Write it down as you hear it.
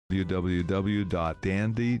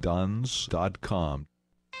www.dandyduns.com.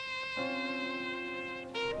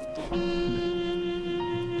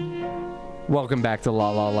 Welcome back to La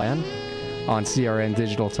La Land on CRN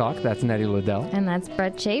Digital Talk. That's Nettie Liddell. And that's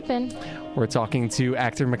Brett Chapin. We're talking to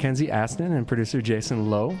actor Mackenzie Astin and producer Jason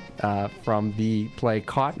Lowe from the play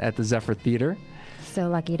Caught at the Zephyr Theater. So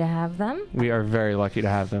lucky to have them. We are very lucky to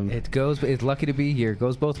have them. It's lucky to be here. It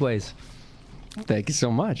goes both ways. Thank you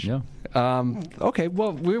so much. Yeah. Okay.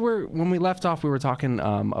 Well, when we left off, we were talking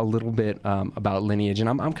a little bit about lineage, and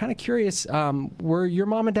I'm kind of curious. Were your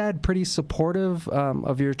mom and dad pretty supportive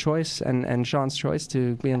of your choice and Sean's choice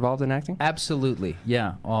to be involved in acting? Absolutely.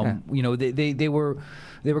 Yeah. You know, they were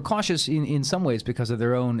cautious in some ways because of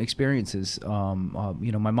their own experiences. You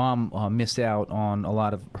know, my mom missed out on a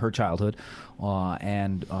lot of her childhood,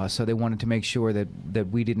 and so they wanted to make sure that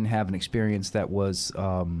we didn't have an experience that was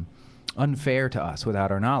unfair to us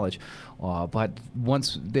without our knowledge. But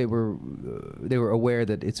once they were aware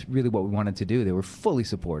that it's really what we wanted to do, they were fully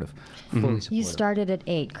supportive. You started at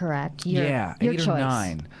 8, correct? Your 8 choice. or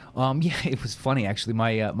 9. Yeah, it was funny actually.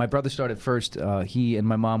 My brother started first. He and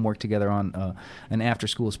my mom worked together on an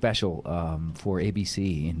after-school special for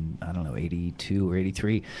ABC in, I don't know, 82 or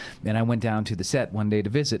 83. And I went down to the set one day to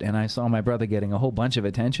visit, and I saw my brother getting a whole bunch of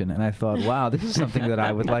attention. And I thought, wow, this is something that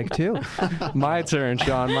I would like too. My turn,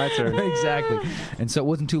 Sean. My turn. Exactly. And so it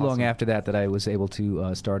wasn't too long after that I was able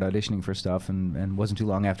to start auditioning for stuff, and wasn't too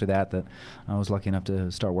long after that I was lucky enough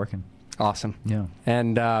to start working. Awesome. Yeah.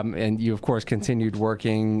 And you of course continued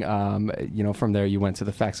working. You know, from there you went to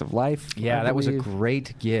the Facts of Life. Yeah, that was a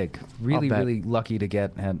great gig. Really lucky to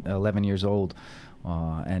get at 11 years old,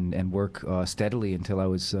 and work steadily until I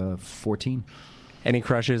was 14. Any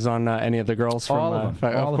crushes on any of the girls from all of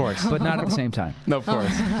them? Of course, but not at the same time. No, of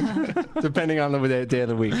course. Depending on the day of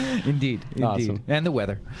the week. Indeed. Awesome. And the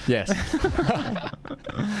weather. Yes.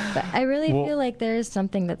 But I really feel like there is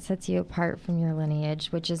something that sets you apart from your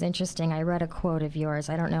lineage, which is interesting. I read a quote of yours.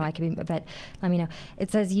 I don't know. I could be, but let me know.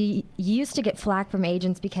 It says you used to get flack from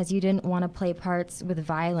agents because you didn't want to play parts with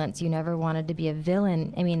violence. You never wanted to be a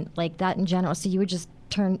villain. I mean, like that in general. So you would just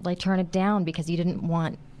turn it down because you didn't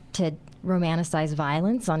want to romanticize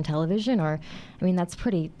violence on television, or I mean, that's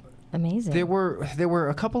pretty amazing. There were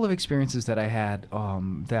a couple of experiences that I had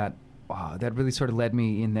that really sort of led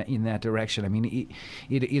me in that direction. I mean,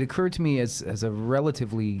 it occurred to me as a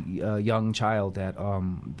relatively young child that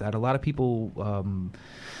a lot of people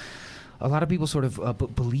sort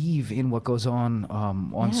of believe in what goes on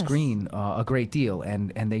Yes. screen a great deal,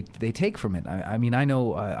 and they take from it. I mean, I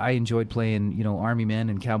know I enjoyed playing, you know, Army men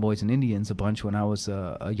and cowboys and Indians a bunch when I was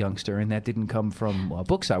a youngster, and that didn't come from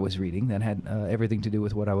books I was reading. That had everything to do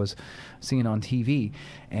with what I was seeing on TV.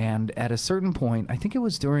 And at a certain point, I think it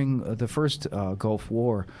was during the first Gulf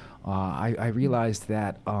War, I realized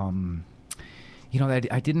that. You know,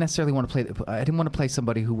 I didn't necessarily want to play. I didn't want to play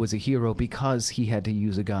somebody who was a hero because he had to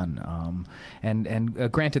use a gun.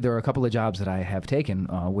 And granted, there are a couple of jobs that I have taken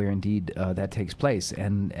where indeed that takes place.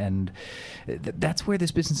 And that's where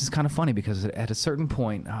this business is kind of funny, because at a certain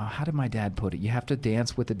point, how did my dad put it? You have to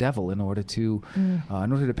dance with the devil in order to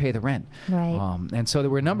pay the rent. Right. And so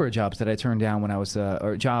there were a number of jobs that I turned down when I was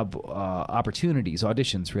or job opportunities,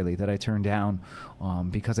 auditions really, that I turned down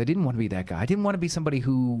because I didn't want to be that guy. I didn't want to be somebody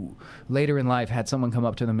who later in life had someone come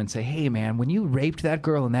up to them and say, "Hey, man, when you raped that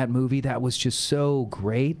girl in that movie, that was just so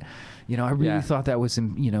great. You know, I really thought that was,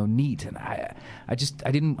 you know, neat." And I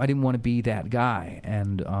didn't want to be that guy.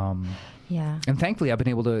 And and thankfully, I've been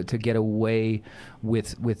able to get away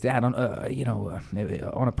with that. On you know,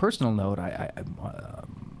 on a personal note,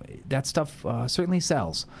 that stuff certainly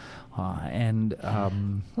sells.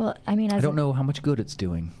 Well, I mean, I don't know how much good it's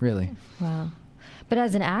doing, really. Wow. But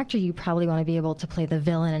as an actor, you probably want to be able to play the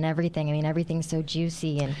villain and everything. I mean, everything's so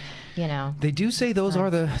juicy, and you know. They do say those are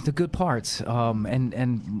the good parts.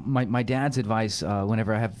 And my dad's advice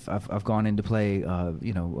whenever I've gone in to play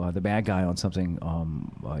the bad guy on something,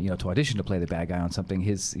 to audition to play the bad guy on something,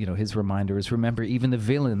 his reminder is, remember, even the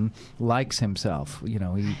villain likes himself. You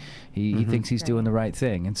know, he thinks he's doing the right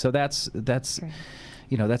thing, and so that's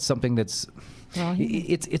something that's. Well,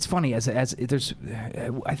 it's funny as there's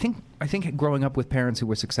I think growing up with parents who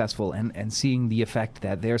were successful and seeing the effect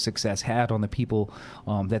that their success had on the people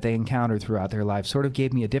that they encountered throughout their lives sort of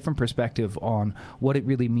gave me a different perspective on what it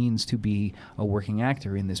really means to be a working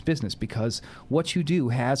actor in this business, because what you do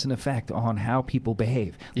has an effect on how people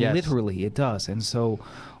behave. Yes. Literally, it does. And so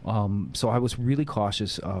I was really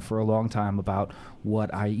cautious for a long time about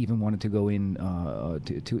what I even wanted to go in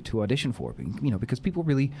to audition for, because people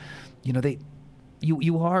really,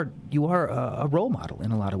 you are a role model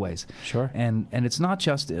in a lot of ways. Sure. And it's not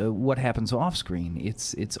just what happens off screen.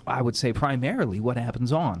 It's I would say primarily what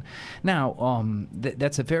happens on. Now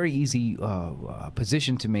that's a very easy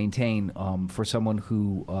position to maintain for someone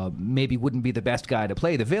who maybe wouldn't be the best guy to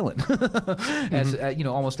play the villain, as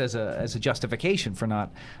almost as a justification for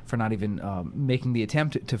not even making the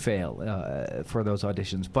attempt to fail for those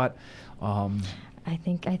auditions. But I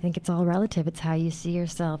think it's all relative. It's how you see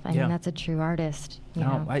yourself. I mean, that's a true artist.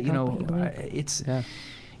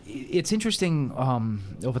 It's interesting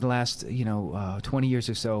over the last 20 years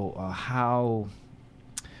or so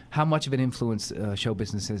how much of an influence show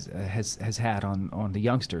business has had on the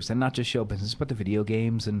youngsters, and not just show business, but the video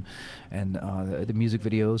games and the music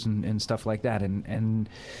videos and stuff like that. And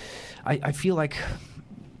I feel like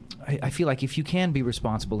if you can be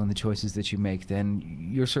responsible in the choices that you make, then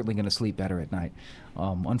you're certainly going to sleep better at night.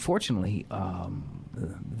 Unfortunately,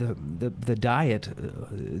 the diet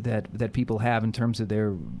that people have in terms of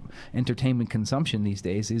their entertainment consumption these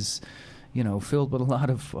days is, filled with a lot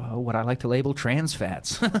of what I like to label trans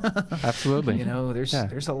fats. Absolutely.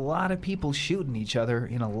 There's a lot of people shooting each other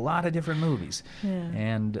in a lot of different movies,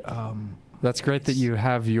 and. That's great that you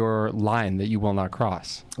have your line that you will not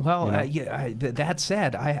cross. Well, that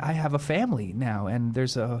said, I have a family now, and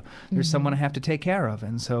there's someone I have to take care of,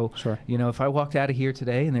 and so if I walked out of here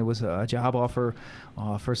today and there was a job offer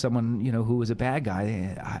for someone who was a bad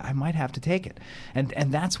guy, I might have to take it,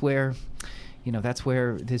 and that's where. That's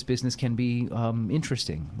where this business can be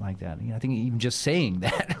interesting like that. I think even just saying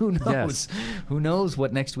that, who knows? Yes. Who knows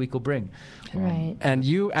what next week will bring? Right. And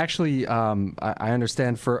you actually, I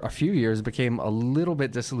understand, for a few years became a little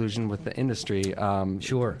bit disillusioned with the industry.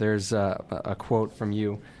 Sure. There's a quote from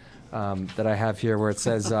you that I have here where it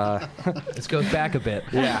says... This goes back a bit.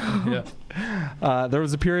 Yeah. There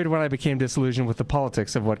was a period when I became disillusioned with the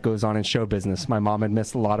politics of what goes on in show business. My mom had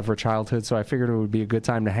missed a lot of her childhood, so I figured it would be a good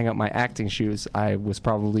time to hang up my acting shoes. I was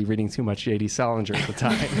probably reading too much J.D. Salinger at the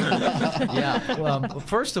time. Yeah. Well,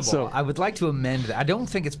 first of all, I would like to amend that. I don't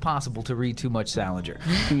think it's possible to read too much Salinger.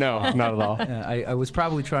 No, not at all. I was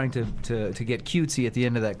probably trying to get cutesy at the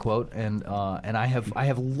end of that quote, and I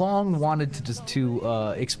have long wanted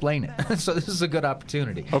to explain it. So this is a good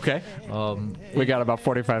opportunity. Okay. We got about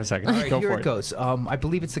 45 seconds. All right, Go here for it goes. I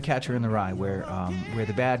believe it's The Catcher in the Rye, where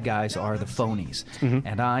the bad guys are the phonies. Mm-hmm.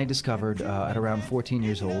 And I discovered at around 14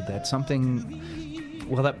 years old that something,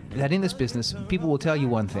 that in this business, people will tell you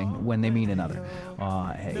one thing when they mean another.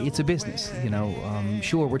 It's a business,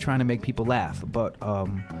 Sure, we're trying to make people laugh, but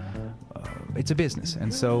it's a business.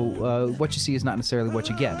 And so what you see is not necessarily what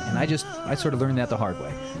you get. And I sort of learned that the hard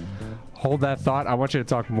way. Hold that thought. I want you to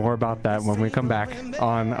talk more about that when we come back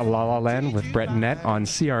on La La Land with Brett and Nett on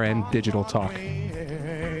CRN Digital Talk.